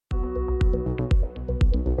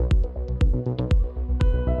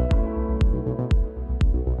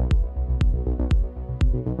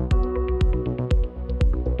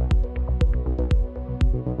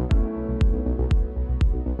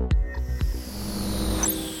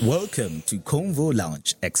Welcome to Convo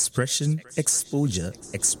Lounge, Expression, Exposure,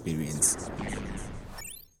 Experience.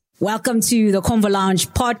 Welcome to the Convo Lounge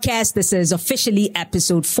podcast. This is officially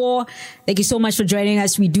episode 4. Thank you so much for joining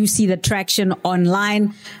us. We do see the traction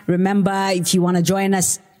online. Remember, if you want to join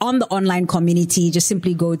us on the online community, just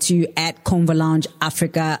simply go to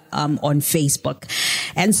 @ConversationAfrica on Facebook.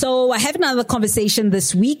 And so I have another conversation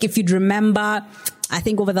this week. If you'd remember, I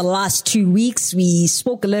think over the last 2 weeks, we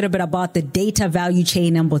spoke a little bit about the data value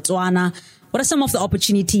chain in Botswana. What are some of the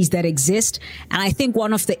opportunities that exist? And I think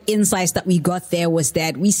one of the insights that we got there was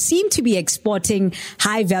that we seem to be exporting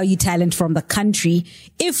high value talent from the country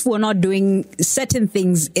if we're not doing certain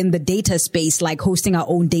things in the data space, like hosting our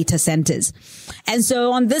own data centers. And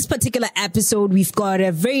so on this particular episode, we've got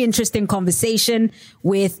a very interesting conversation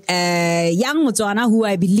with young Botswana, who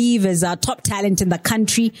I believe is our top talent in the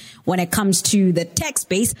country when it comes to the tech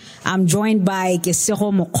space. I'm joined by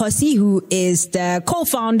Kesego Mokgosi, who is the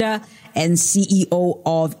co-founder and CEO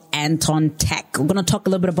of Anton Tech. We're going to talk a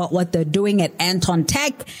little bit about what they're doing at Anton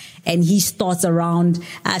Tech and his thoughts around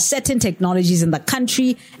certain technologies in the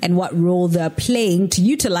country and what role they're playing to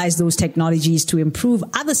utilize those technologies to improve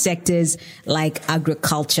other sectors like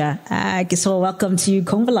agriculture. So welcome to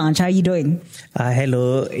Convo Lounge. How are you doing?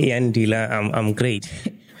 Hello, Yandile. I'm great.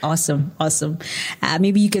 Awesome.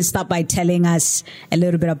 Maybe you can start by telling us a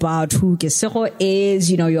little bit about who Kesego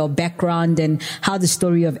is, your background and how the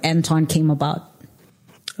story of Anton came about.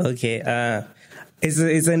 Okay.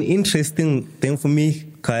 It's an interesting thing for me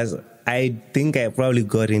because I think I probably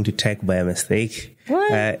got into tech by mistake.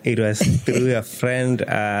 What? It was through a friend.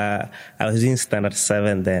 I was in standard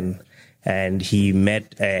 7 then, and he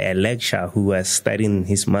met a lecturer who was studying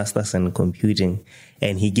his master's in computing,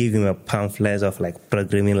 and he gave him a pamphlet of like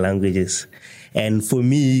programming languages. And for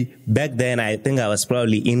me, back then, I think I was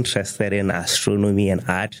probably interested in astronomy and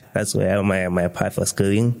art. That's where my path was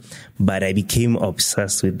going. But I became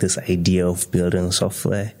obsessed with this idea of building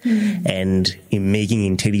software and in making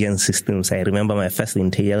intelligent systems. I remember my first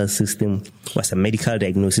intelligent system was a medical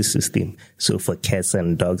diagnosis system. So for cats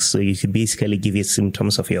and dogs. So you could basically give it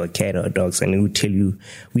symptoms of your cat or dogs and it would tell you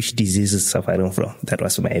which disease it's suffering from. That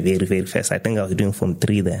was my very, very first. I think I was doing Form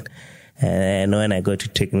 3 then. And when I got to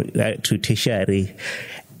tertiary,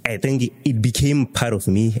 I think it became part of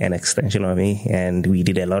me, an extension of me. And we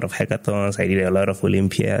did a lot of hackathons. I did a lot of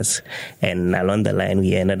Olympiads. And along the line,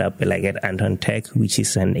 we ended up like at Anton Tech, which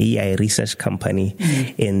is an AI research company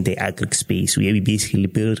in the agri space, where we basically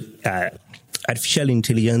build artificial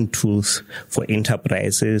intelligence tools for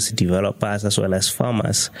enterprises, developers, as well as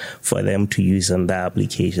farmers for them to use on their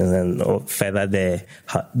applications and further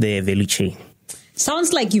the value chain.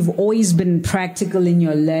 Sounds like you've always been practical in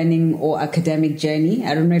your learning or academic journey.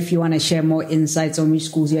 I don't know if you want to share more insights on which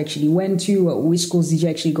schools you actually went to or which schools did you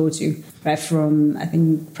actually go to, right from, I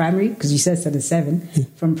think, primary, because you said standard 7,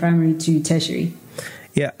 from primary to tertiary.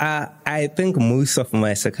 Yeah, I think most of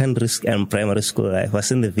my secondary and primary school life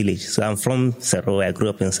was in the village. So I'm from Serowe. I grew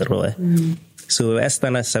up in Serowe. So at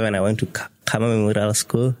standard 7, I went to Kama Memorial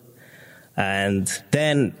School. And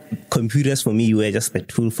then computers for me were just a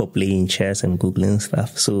tool for playing chess and Googling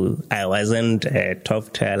stuff. So I wasn't a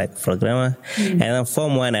top tier like programmer. And then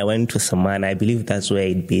Form 1, I went to Saman. I believe that's where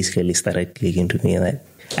it basically started clicking to me that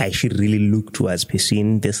I should really look towards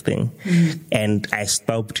pursuing this thing. And I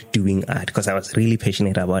stopped doing art because I was really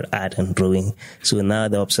passionate about art and drawing. So now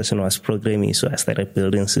the obsession was programming. So I started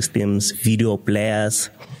building systems, video players,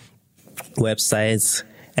 websites,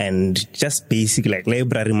 and just basic like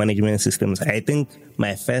library management systems. I think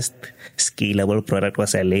my first scalable product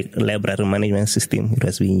was a library management system. It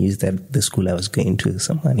was being used at the school I was going to,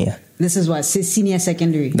 Saman, yeah. This is what, senior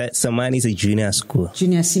secondary? That Saman is a junior school.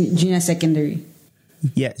 Junior secondary?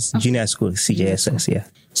 Yes, junior school, CJSS, yeah.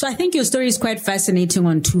 So I think your story is quite fascinating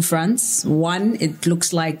on 2 fronts. One, it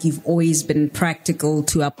looks like you've always been practical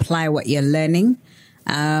to apply what you're learning.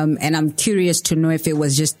 And I'm curious to know if it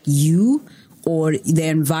was just you or the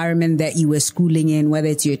environment that you were schooling in, whether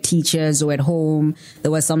it's your teachers or at home,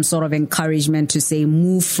 there was some sort of encouragement to say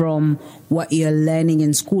move from what you're learning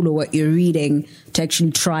in school or what you're reading to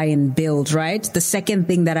actually try and build, right? The second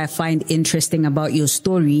thing that I find interesting about your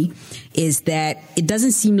story is that it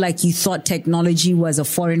doesn't seem like you thought technology was a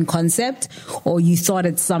foreign concept or you thought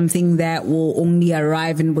it's something that will only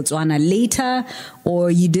arrive in Botswana later,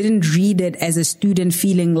 or you didn't read it as a student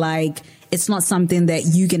feeling like it's not something that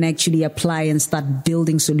you can actually apply and start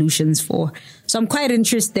building solutions for. So I'm quite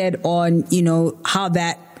interested on, how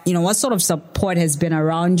that, what sort of support has been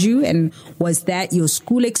around you, and was that your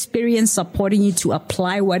school experience supporting you to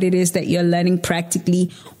apply what it is that you're learning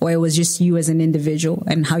practically, or it was just you as an individual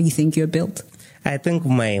and how you think you're built? I think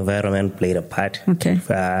my environment played a part. Okay.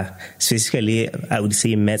 Specifically, I would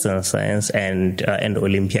say maths and science and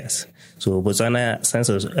Olympiads. So Botswana Science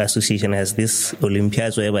Association has this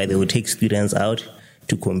Olympiads whereby they would take students out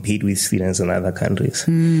to compete with students in other countries.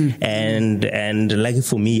 And like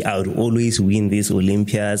for me, I would always win these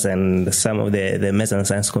Olympiads and some of the maths and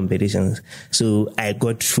science competitions. So I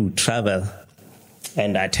got to travel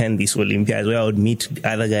and attend these Olympiads where I would meet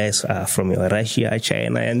other guys from Russia,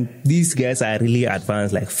 China, and these guys are really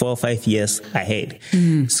advanced, like 4 or 5 years ahead.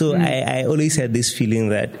 So I always had this feeling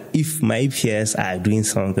that if my peers are doing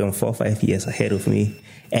something 4 or 5 years ahead of me,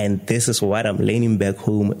 and this is what I'm learning back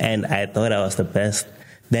home, and I thought I was the best,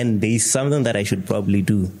 then there's something that I should probably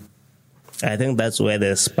do. I think that's where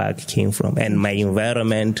the spark came from. And my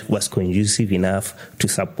environment was conducive enough to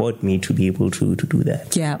support me to be able to do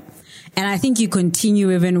that. Yeah. And I think you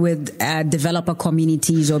continue even with developer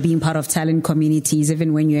communities or being part of talent communities,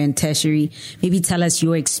 even when you're in tertiary. Maybe tell us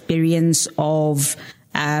your experience of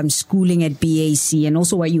schooling at BAC and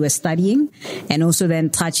also what you were studying, and also then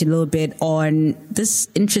touch a little bit on this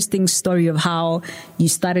interesting story of how you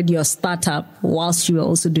started your startup whilst you were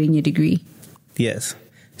also doing your degree. Yes.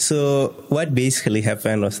 So what basically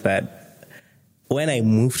happened was that when I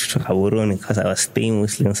moved to Gaborone, because I was staying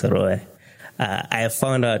mostly in Saroy, I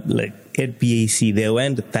found out like at BAC, there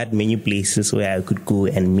weren't that many places where I could go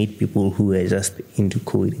and meet people who were just into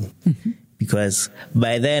coding. Because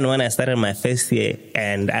by then, when I started my first year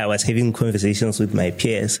and I was having conversations with my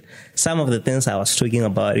peers, some of the things I was talking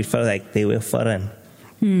about, it felt like they were foreign.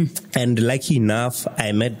 And lucky enough,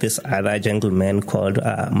 I met this other gentleman called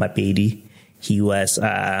Mapedi. He was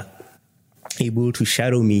able to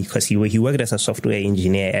shadow me because he worked as a software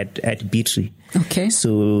engineer at B3. Okay.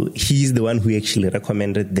 So he's the one who actually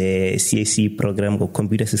recommended the CSE program or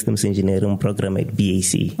Computer Systems Engineering program at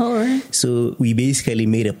BAC. All right. So we basically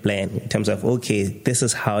made a plan in terms of, okay, this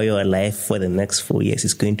is how your life for the next 4 years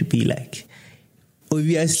is going to be like.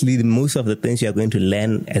 Obviously, most of the things you are going to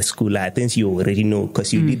learn at school are things you already know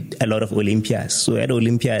because you did a lot of Olympiads. So at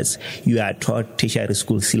Olympiads, you are taught tertiary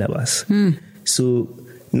school syllabus. So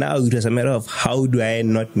now it was a matter of how do I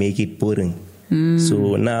not make it boring?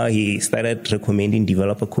 So now he started recommending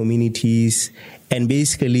developer communities and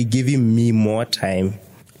basically giving me more time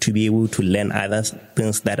to be able to learn other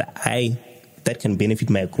things that can benefit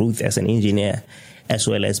my growth as an engineer, as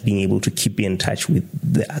well as being able to keep in touch with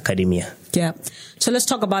the academia. Yeah. So let's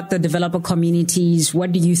talk about the developer communities.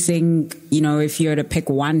 What do you think, if you were to pick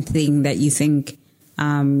one thing that you think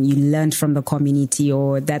you learned from the community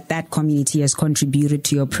or that community has contributed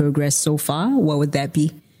to your progress so far, what would that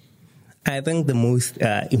be? I think the most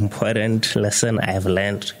important lesson I've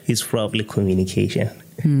learned is probably communication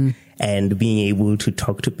and being able to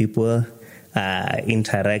talk to people,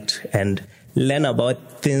 interact and learn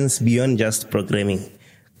about things beyond just programming.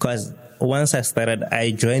 Because once I started,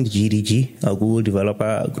 I joined GDG, a Google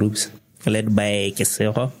developer groups led by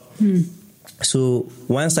Kesego. So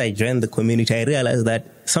once I joined the community, I realized that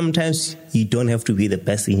sometimes you don't have to be the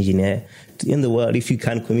best engineer in the world if you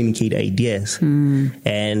can't communicate ideas.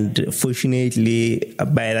 And fortunately,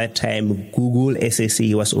 by that time, Google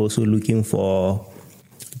SSE was also looking for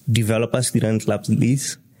developer student lab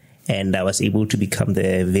leads. And I was able to become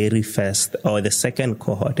the very first, or the second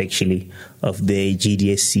cohort actually, of the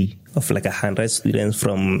GDSC of like 100 students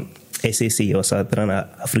from SSA or Southern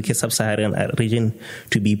Africa, Sub-Saharan region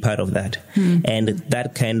to be part of that. And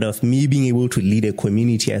that kind of me being able to lead a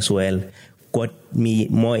community as well got me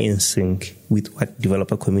more in sync with what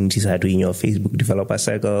developer communities are doing, your Facebook developer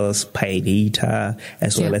circles, PyData,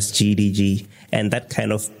 as well as GDG. And that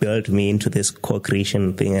kind of built me into this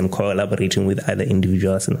co-creation thing and collaborating with other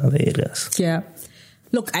individuals in other areas. Yeah.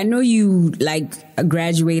 Look, I know you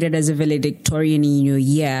graduated as a valedictorian in your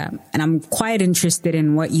year, and I'm quite interested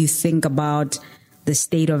in what you think about the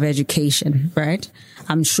state of education, right?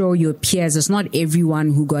 I'm sure your peers, it's not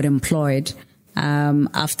everyone who got employed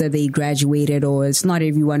after they graduated, or it's not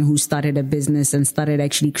everyone who started a business and started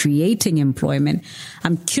actually creating employment.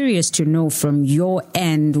 I'm curious to know from your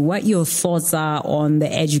end what your thoughts are on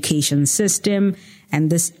the education system and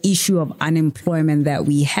this issue of unemployment that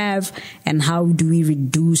we have, and how do we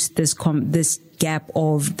reduce this gap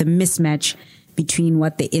of the mismatch between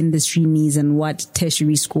what the industry needs and what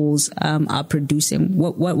tertiary schools are producing.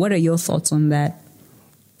 What are your thoughts on that?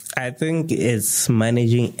 I think it's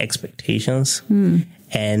managing expectations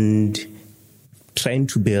and trying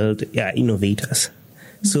to build innovators.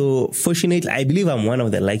 So fortunately, I believe I'm one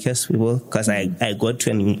of the luckiest people because I got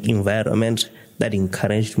to an environment that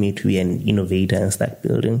encouraged me to be an innovator and start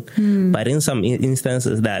building. But in some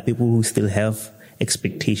instances, there are people who still have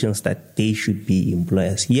expectations that they should be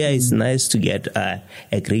employers. Yeah, it's nice to get a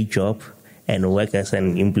great job and work as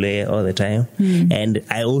an employer all the time. And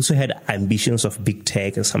I also had ambitions of big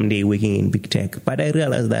tech, someday working in big tech. But I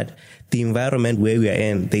realized that the environment where we are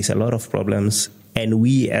in, there's a lot of problems. And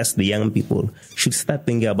we, as the young people, should start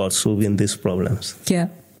thinking about solving these problems. Yeah.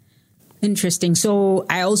 Interesting. So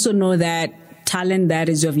I also know that talent that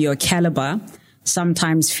is of your caliber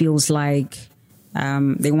sometimes feels like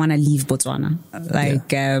they want to leave Botswana.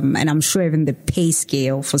 And I'm sure even the pay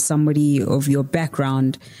scale for somebody of your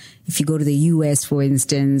background, if you go to the US, for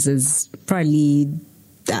instance, is probably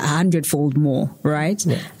 100-fold more, right?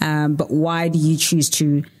 Yeah. But why do you choose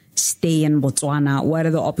to stay in Botswana? What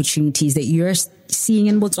are the opportunities that you're seeing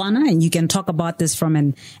in Botswana? And you can talk about this from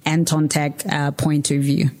an Anton Tech point of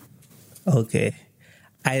view. Okay.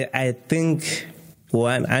 I think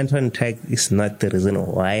one, Anton Tech is not the reason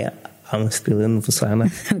why I'm still in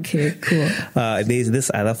Botswana. Okay, cool. There's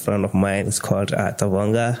this other friend of mine. It's called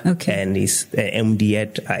Tavonga. Okay. And he's MD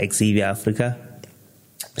at XavierAfrica.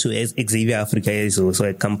 So XavierAfrica is also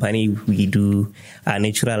a company. We do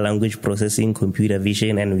natural language processing, computer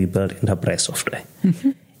vision, and we build enterprise software.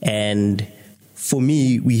 And for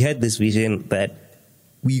me, we had this vision that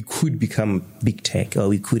we could become big tech, or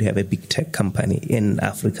we could have a big tech company in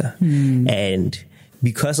Africa. And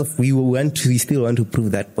because of we still want to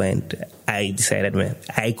prove that point, I decided, man,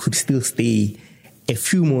 I could still stay a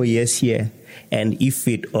few more years here. And if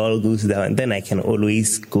it all goes down, then I can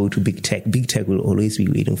always go to big tech. Big tech will always be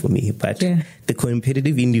waiting for me. But the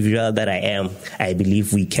competitive individual that I am, I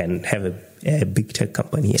believe we can have a big tech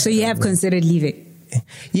company here. So you have considered leaving?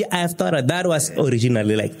 Yeah, I have thought that was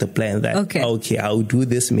originally like the plan that, okay, I'll do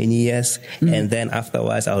this many years and then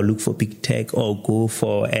afterwards I'll look for big tech or go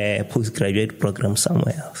for a postgraduate program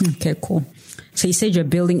somewhere else. Okay, cool. So you said you're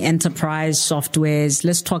building enterprise softwares.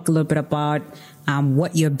 Let's talk a little bit about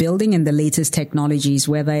what you're building and the latest technologies,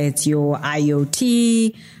 whether it's your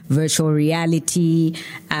IoT, virtual reality,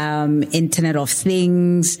 Internet of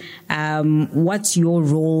Things. What's your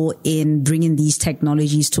role in bringing these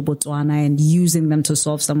technologies to Botswana and using them to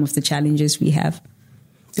solve some of the challenges we have?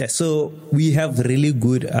 Yeah, so we have really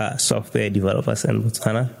good software developers in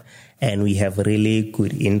Botswana. And we have really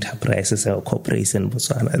good enterprises or corporates in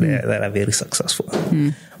Botswana that are very successful.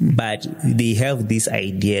 But they have these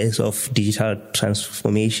ideas of digital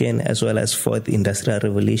transformation as well as fourth industrial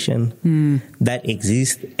revolution that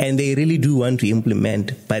exist. And they really do want to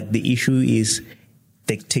implement. But the issue is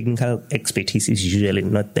the technical expertise is usually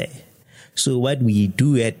not there. So what we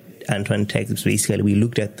do at Anton Tech is basically we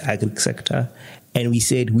looked at the agri sector and we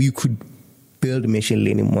said we could build machine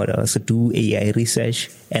learning models, do AI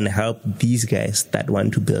research, and help these guys that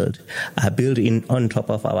want to build in on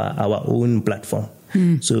top of our own platform.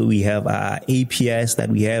 So we have APIs that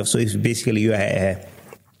we have. So it's basically you are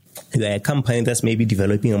a company that's maybe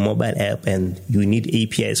developing a mobile app and you need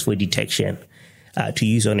APIs for detection to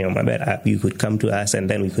use on your mobile app. You could come to us and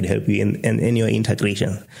then we could help you in your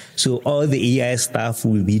integration. So all the AI stuff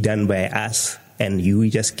will be done by us and you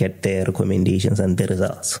will just get the recommendations and the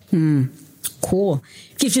results. Cool.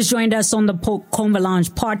 If you've just joined us on the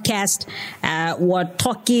Conversational podcast, we're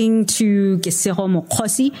talking to Kesego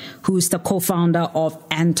Mokgosi, who's the co-founder of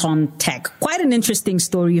Anton Tech. Quite an interesting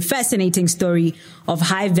story, a fascinating story of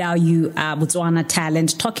high-value Botswana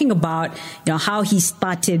talent, talking about how he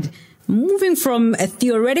started moving from a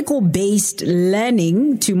theoretical-based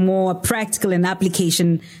learning to more practical and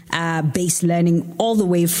application-based learning all the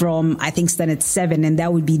way from, I think, standard 7, and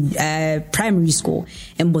that would be primary school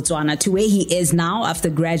in Botswana, to where he is now after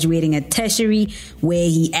graduating at tertiary, where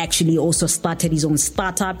he actually also started his own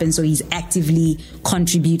startup, and so he's actively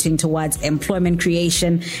contributing towards employment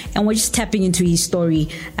creation. And we're just tapping into his story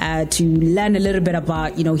to learn a little bit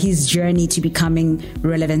about, his journey to becoming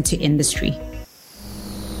relevant to industry.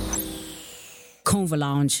 Convo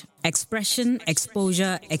Lounge, expression,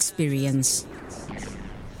 exposure, experience.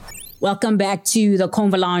 Welcome back to the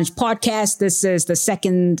Convo Lounge podcast. This is the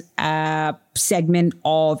second segment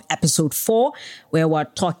of episode 4, where we're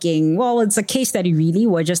talking, it's a case study really.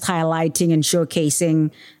 We're just highlighting and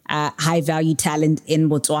showcasing high value talent in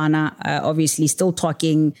Botswana. Obviously still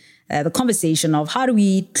talking the conversation of how do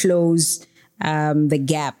we close the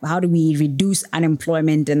gap? How do we reduce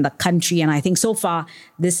unemployment in the country? And I think so far,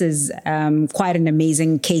 this is quite an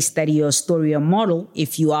amazing case study or story or model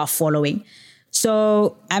if you are following.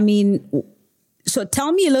 So, so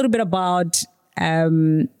tell me a little bit about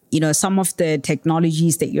some of the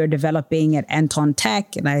technologies that you're developing at Anton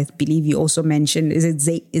Tech, and I believe you also mentioned, is it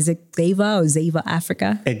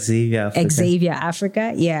XavierAfrica?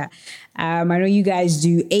 XavierAfrica, yeah. I know you guys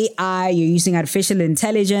do AI, you're using artificial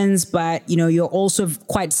intelligence, but, you're also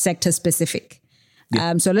quite sector specific.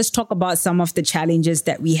 Yeah. So let's talk about some of the challenges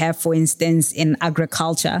that we have, for instance, in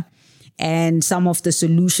agriculture, and some of the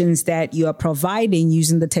solutions that you are providing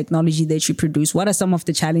using the technology that you produce. What are some of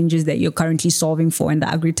the challenges that you're currently solving for in the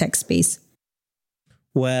agri-tech space?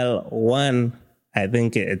 Well, one, I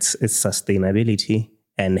think it's sustainability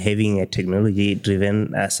and having a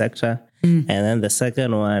technology-driven sector. And then the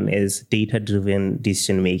second one is data-driven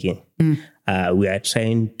decision-making. We are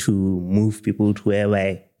trying to move people to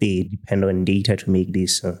whereby they depend on data to make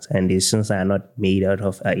decisions, and decisions are not made out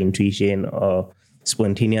of intuition or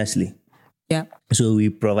spontaneously. Yeah. So we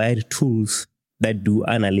provide tools that do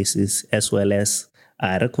analysis as well as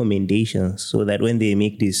recommendations, so that when they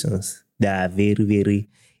make decisions, they are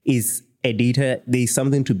there's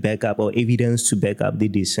something to back up or evidence to back up the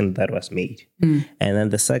decision that was made. And then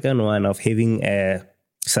the second one of having a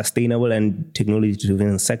sustainable and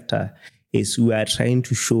technology-driven sector is we are trying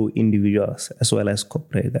to show individuals as well as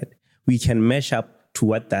corporate that we can mesh up to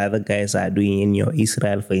what the other guys are doing in your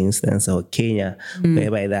Israel, for instance, or Kenya,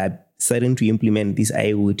 whereby they are starting to implement these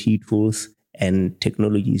IoT tools and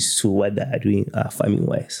technologies to what they are doing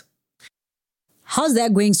farming-wise. How's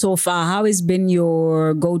that going so far? How has been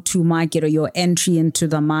your go-to market or your entry into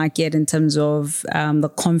the market in terms of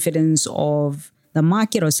the confidence of the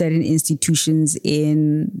market or certain institutions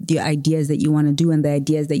in the ideas that you want to do and the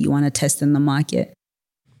ideas that you want to test in the market?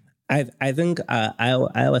 I think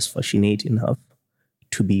I was fortunate enough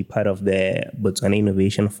to be part of the Botswana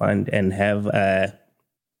Innovation Fund and have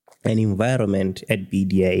an environment at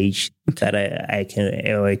BDIH that I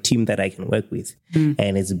can, or a team that I can work with.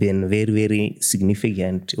 And it's been very, very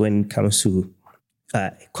significant when it comes to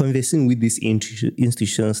conversing with these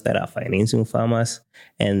institutions that are financing farmers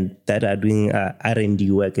and that are doing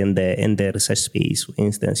R&D work in the research space. For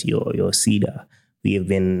instance, your CEDA. We have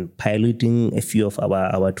been piloting a few of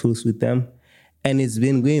our tools with them, and it's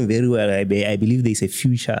been going very well. I believe there's a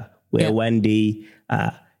future where one day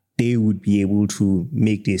they would be able to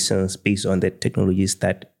make decisions based on the technologies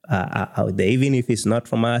that are out there, even if it's not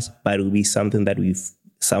from us, but it will be something that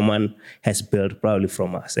someone has built probably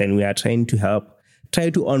from us. And we are trying to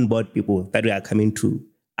onboard people that are coming to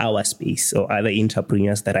our space or other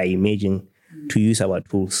entrepreneurs that are emerging to use our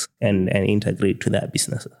tools and integrate to their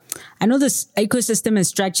businesses. I know this ecosystem is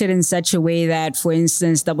structured in such a way that, for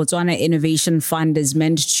instance, the Botswana Innovation Fund is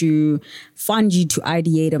meant to fund you to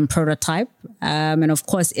ideate and prototype, and of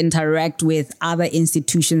course interact with other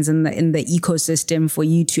institutions in the ecosystem for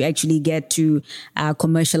you to actually get to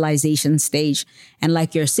commercialization stage. And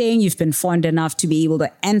like you're saying, you've been fond enough to be able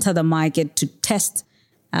to enter the market to test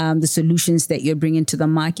the solutions that you're bringing to the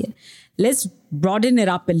market. Let's broaden it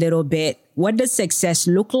up a little bit. What does success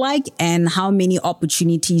look like, and how many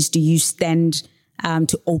opportunities do you stand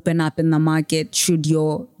to open up in the market should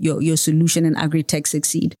your solution in agri-tech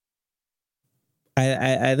succeed?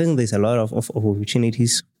 I think there's a lot of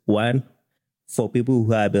opportunities. One, for people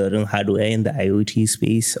who are building hardware in the IoT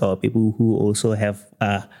space, or people who also have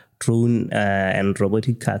drone and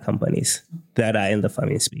robotic car companies that are in the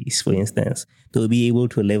farming space, for instance. They'll be able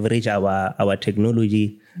to leverage our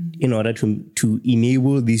technology in order to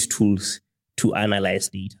enable these tools to analyze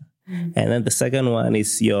data. And then the second one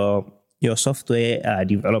is your software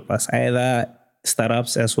developers, either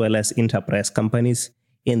startups as well as enterprise companies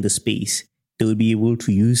in the space. They will be able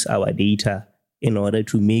to use our data in order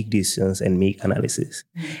to make decisions and make analysis.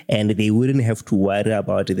 And they wouldn't have to worry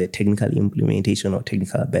about the technical implementation or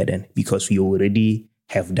technical burden, because we already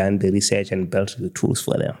have done the research and built the tools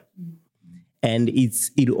for them. And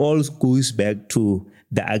it all goes back to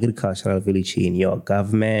the agricultural value chain. Your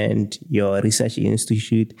government, your research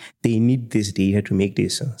institute, they need this data to make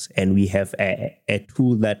decisions. And we have a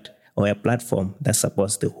tool or a platform that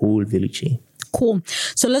supports the whole value chain. Cool.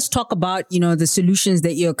 So let's talk about, the solutions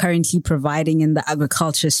that you're currently providing in the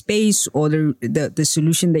agriculture space, or the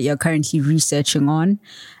solution that you're currently researching on,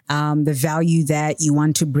 the value that you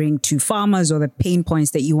want to bring to farmers, or the pain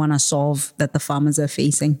points that you want to solve that the farmers are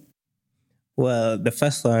facing. Well, the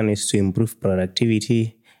first one is to improve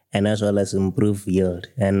productivity and as well as improve yield.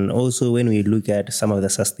 And also when we look at some of the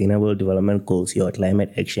sustainable development goals, your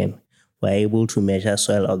climate action, we're able to measure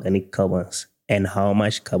soil organic carbons and how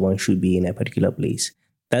much carbon should be in a particular place.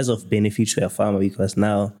 That's of benefit to a farmer, because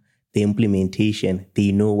now the implementation,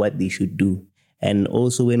 they know what they should do. And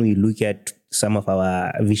also when we look at some of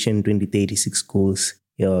our Vision 2036 goals,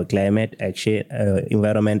 your climate action,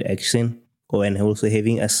 environment action, and also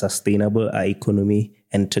having a sustainable economy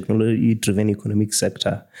and technology-driven economic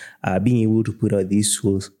sector, being able to put out these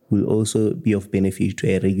tools will also be of benefit to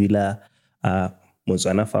a regular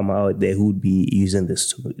Botswana farmer out there who would be using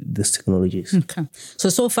these technologies. Okay.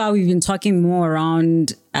 So far we've been talking more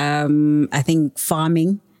around, I think,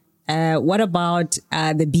 farming. What about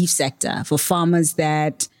the beef sector for farmers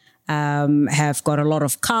that have got a lot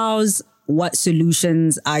of cows? What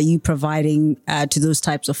solutions are you providing to those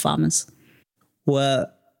types of farmers?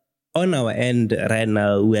 Well, on our end right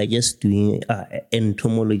now, we are just doing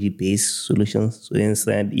entomology-based solutions. So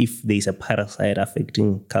instead, if there's a parasite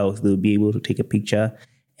affecting cows, they'll be able to take a picture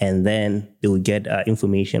and then they will get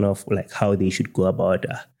information of like how they should go about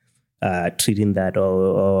treating that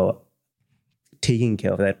or taking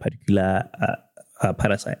care of that particular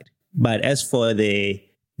parasite. But as for the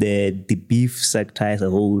beef sector as a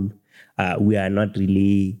whole, we are not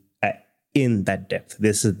really in that depth.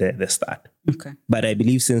 This is the start. Okay. But I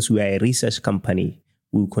believe since we are a research company,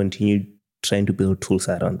 we'll continue trying to build tools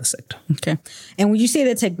around the sector. Okay. And would you say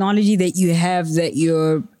the technology that you have that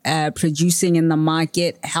you're producing in the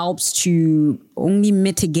market helps to only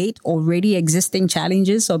mitigate already existing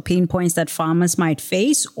challenges or pain points that farmers might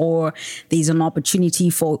face, or there's an opportunity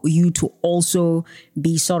for you to also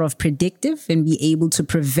be sort of predictive and be able to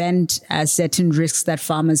prevent certain risks that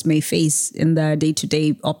farmers may face in the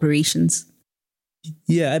day-to-day operations?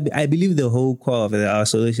 Yeah, I believe the whole core of our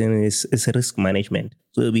solution is risk management.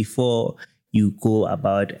 So before you go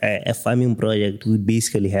about a farming project, we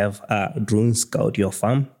basically have drones scout your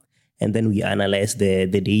farm, and then we analyze the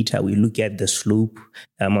data. We look at the slope,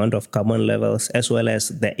 amount of carbon levels, as well as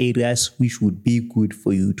the areas which would be good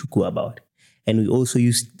for you to go about. And we also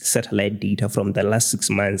use satellite data from the last 6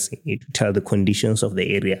 months to tell the conditions of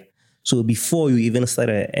the area. So before you even start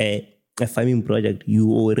a farming project,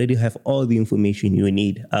 you already have all the information you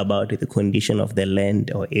need about the condition of the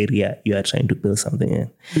land or area you are trying to build something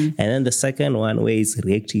in. Mm-hmm. And then the second one, where it's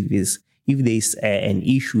reactive, is if there's an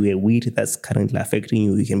issue, a weed that's currently affecting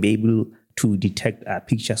you, you can be able to detect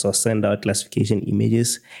pictures or send out classification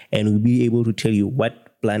images, and we'll be able to tell you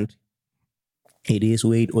what plant it is,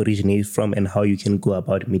 where it originates from, and how you can go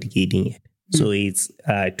about mitigating it. Mm-hmm. So it's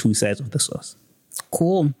two sides of the source.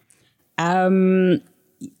 Cool.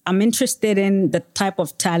 I'm interested in the type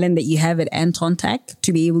of talent that you have at Anton Tech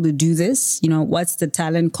to be able to do this. You know, what's the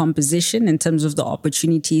talent composition in terms of the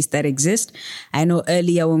opportunities that exist? I know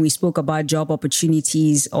earlier when we spoke about job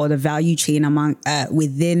opportunities or the value chain among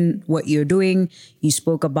within what you're doing, you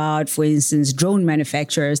spoke about, for instance, drone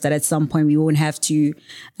manufacturers, that at some point we won't have to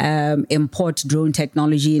import drone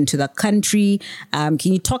technology into the country. Can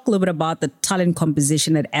you talk a little bit about the talent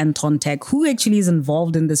composition at Anton Tech? Who actually is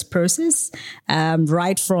involved in this process,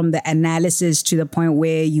 right from the analysis to the point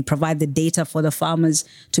where you provide the data for the farmers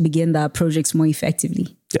to begin the projects more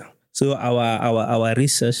effectively? Yeah. So our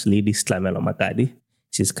research lead is Tlamelo Makadi.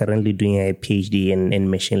 She's currently doing a PhD in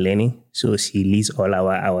machine learning. So she leads all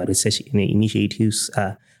our research initiatives,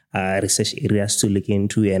 research areas to look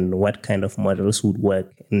into and what kind of models would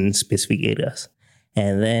work in specific areas.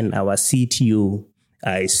 And then our CTO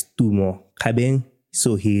is Tumo Kabeng.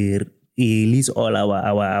 So he leads all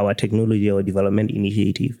our technology or development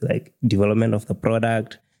initiative, like development of the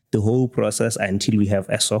product, the whole process until we have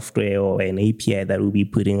a software or an API that we'll be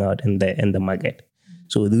putting out in the market.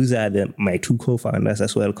 So those are my two co-founders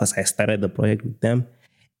as well, because I started the project with them.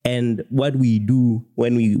 And what we do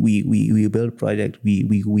when we build project,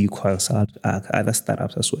 we consult other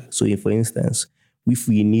startups as well. So for instance, if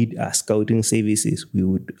we need scouting services, we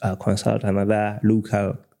would consult another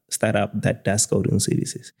local startup that does scouting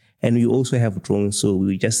services. And we also have drones, so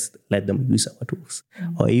we just let them use our tools.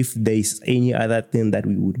 Mm-hmm. Or if there's any other thing that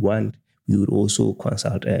we would want, we would also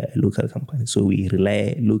consult a local company. So we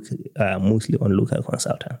rely mostly on local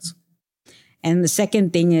consultants. And the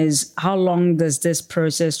second thing is, how long does this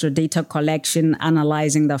process or data collection,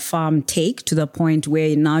 analyzing the farm take to the point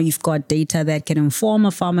where now you've got data that can inform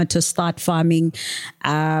a farmer to start farming?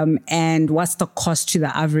 And what's the cost to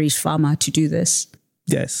the average farmer to do this?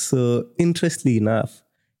 Yes. So interestingly enough,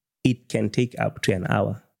 it can take up to an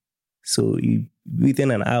hour. So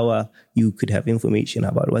within an hour, you could have information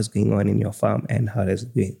about what's going on in your farm and how it's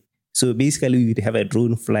going. So basically, we'd have a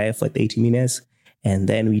drone fly for 30 minutes, and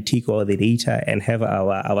then we take all the data and have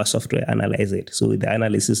our software analyze it. So the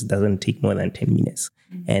analysis doesn't take more than 10 minutes.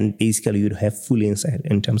 Mm-hmm. And basically, you'd have full insight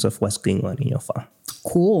in terms of what's going on in your farm.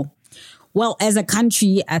 Cool. Well, as a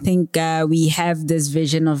country, I think we have this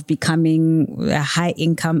vision of becoming a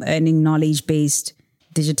high-income, earning, knowledge-based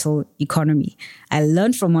digital economy. I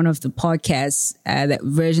learned from one of the podcasts, that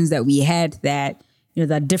versions that we had, that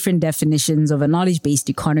there are different definitions of a knowledge-based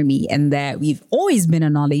economy, and that we've always been a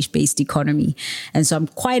knowledge-based economy. And so I'm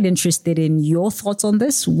quite interested in your thoughts on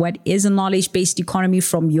this. What is a knowledge-based economy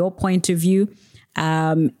from your point of view?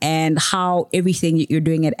 And how everything that you're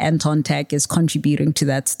doing at Anton Tech is contributing to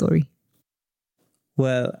that story?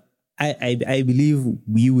 Well, I believe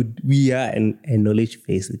we are a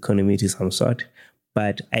knowledge-based economy to some sort,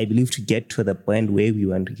 but I believe to get to the point where we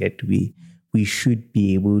want to get to be, we should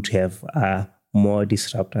be able to have more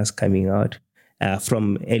disruptors coming out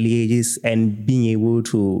from early ages and being able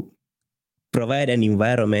to provide an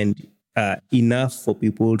environment enough for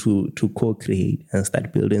people to co-create and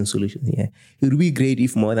start building solutions here. It would be great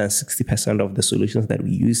if more than 60% of the solutions that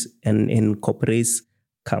we use and incorporate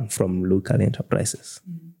come from local enterprises.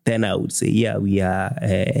 Then I would say, yeah, we are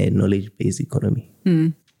a knowledge-based economy.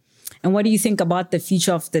 And what do you think about the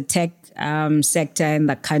future of the tech sector in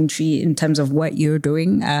the country in terms of what you're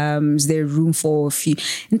doing? Is there room for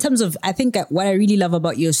in terms of, I think what I really love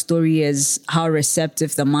about your story is how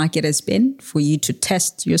receptive the market has been for you to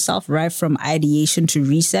test yourself right from ideation to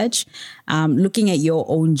research. Looking at your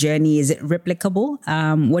own journey, is it replicable?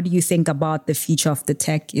 What do you think about the future of the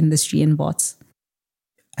tech industry in Bots?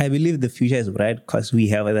 I believe the future is bright because we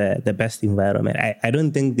have the best environment. I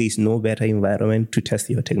don't think there's no better environment to test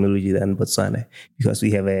your technology than Botswana, because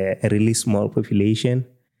we have a really small population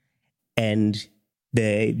and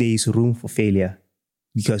there is room for failure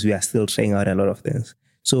because we are still trying out a lot of things.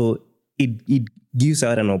 So it gives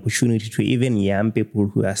out an opportunity to even young people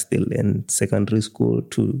who are still in secondary school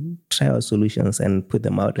to try out solutions and put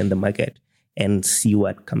them out in the market and see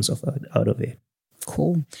what comes out of it.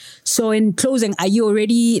 Cool. So in closing, are you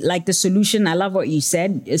already like the solution? I love what you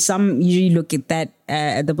said. Some usually look at that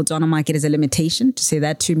at the Botswana market as a limitation, to say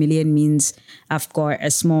that 2 million means I've got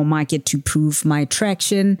a small market to prove my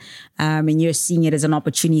traction. And you're seeing it as an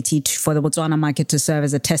opportunity for the Botswana market to serve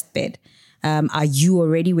as a test bed. Are you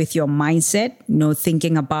already with your mindset,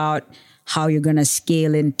 thinking about how you're going to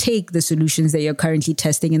scale and take the solutions that you're currently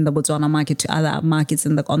testing in the Botswana market to other markets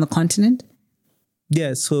on the continent?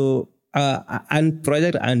 Yeah, so and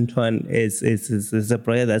Project Anton is a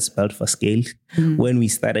project that's built for scale. When we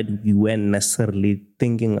started, we weren't necessarily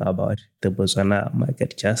thinking about the Botswana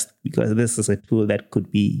market just because this is a tool that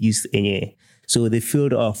could be used anywhere. So the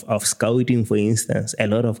field of scouting, for instance, a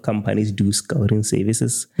lot of companies do scouting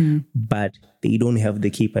services, but they don't have the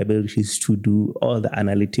capabilities to do all the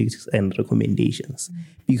analytics and recommendations.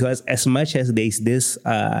 Because as much as there's this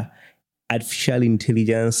artificial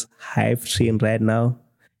intelligence hype train right now,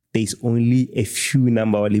 there's only a few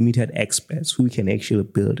number or limited experts who can actually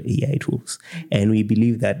build AI tools. And we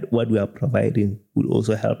believe that what we are providing will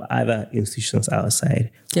also help other institutions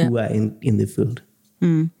outside who are in the field.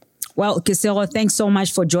 Well, Kesego, thanks so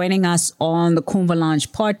much for joining us on the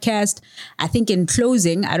Conversational podcast. I think in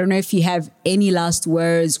closing, I don't know if you have any last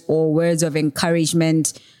words or words of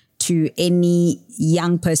encouragement to any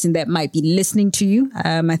young person that might be listening to you.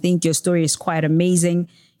 I think your story is quite amazing.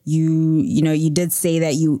 You did say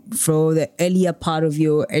that for the earlier part of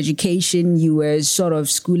your education, you were sort of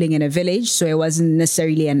schooling in a village, so it wasn't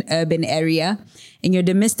necessarily an urban area. And you're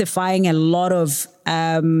demystifying a lot of,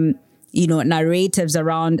 narratives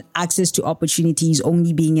around access to opportunities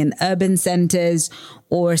only being in urban centers,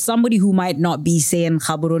 or somebody who might not be, say, in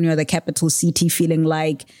Gaborone or the capital city feeling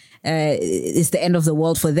like it's the end of the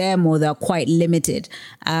world for them, or they're quite limited.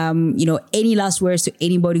 Any last words to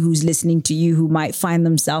anybody who's listening to you who might find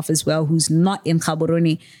themselves as well, who's not in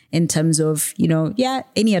Gaborone, in terms of,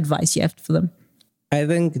 any advice you have for them? I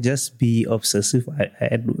think just be obsessive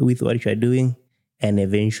with what you're doing, and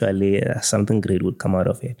eventually something great will come out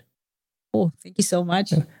of it. Oh, thank you so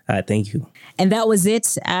much. Thank you. And that was it.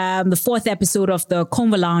 The fourth episode of the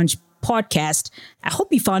Conversational podcast. I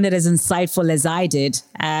hope you found it as insightful as I did.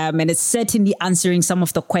 And it's certainly answering some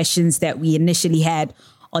of the questions that we initially had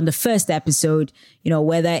on the first episode,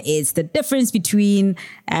 whether it's the difference between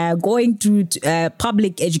going through a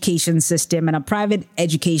public education system and a private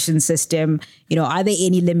education system. Are there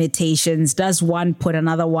any limitations? Does one put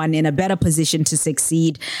another one in a better position to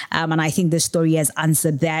succeed? And I think this story has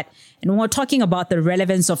answered that. And when we're talking about the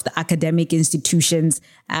relevance of the academic institutions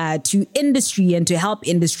to industry and to help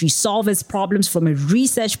industry solve its problems from a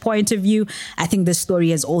research point of view, I think this story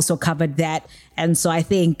has also covered that. And so I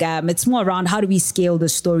think it's more around how do we scale the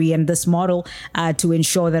story and this model to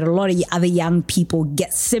ensure that a lot of other young people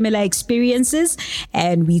get similar experiences,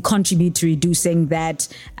 and we contribute to reducing that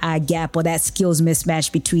gap or that skills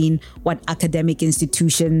mismatch between what academic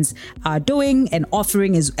institutions are doing and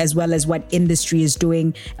offering as well as what industry is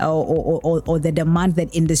doing or the demand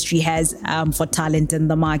that industry has for talent in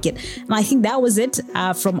the market. And I think that was it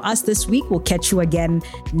from us this week. We'll catch you again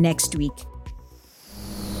next week.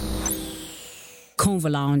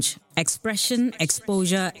 Convo Lounge. Expression,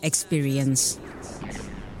 exposure, experience.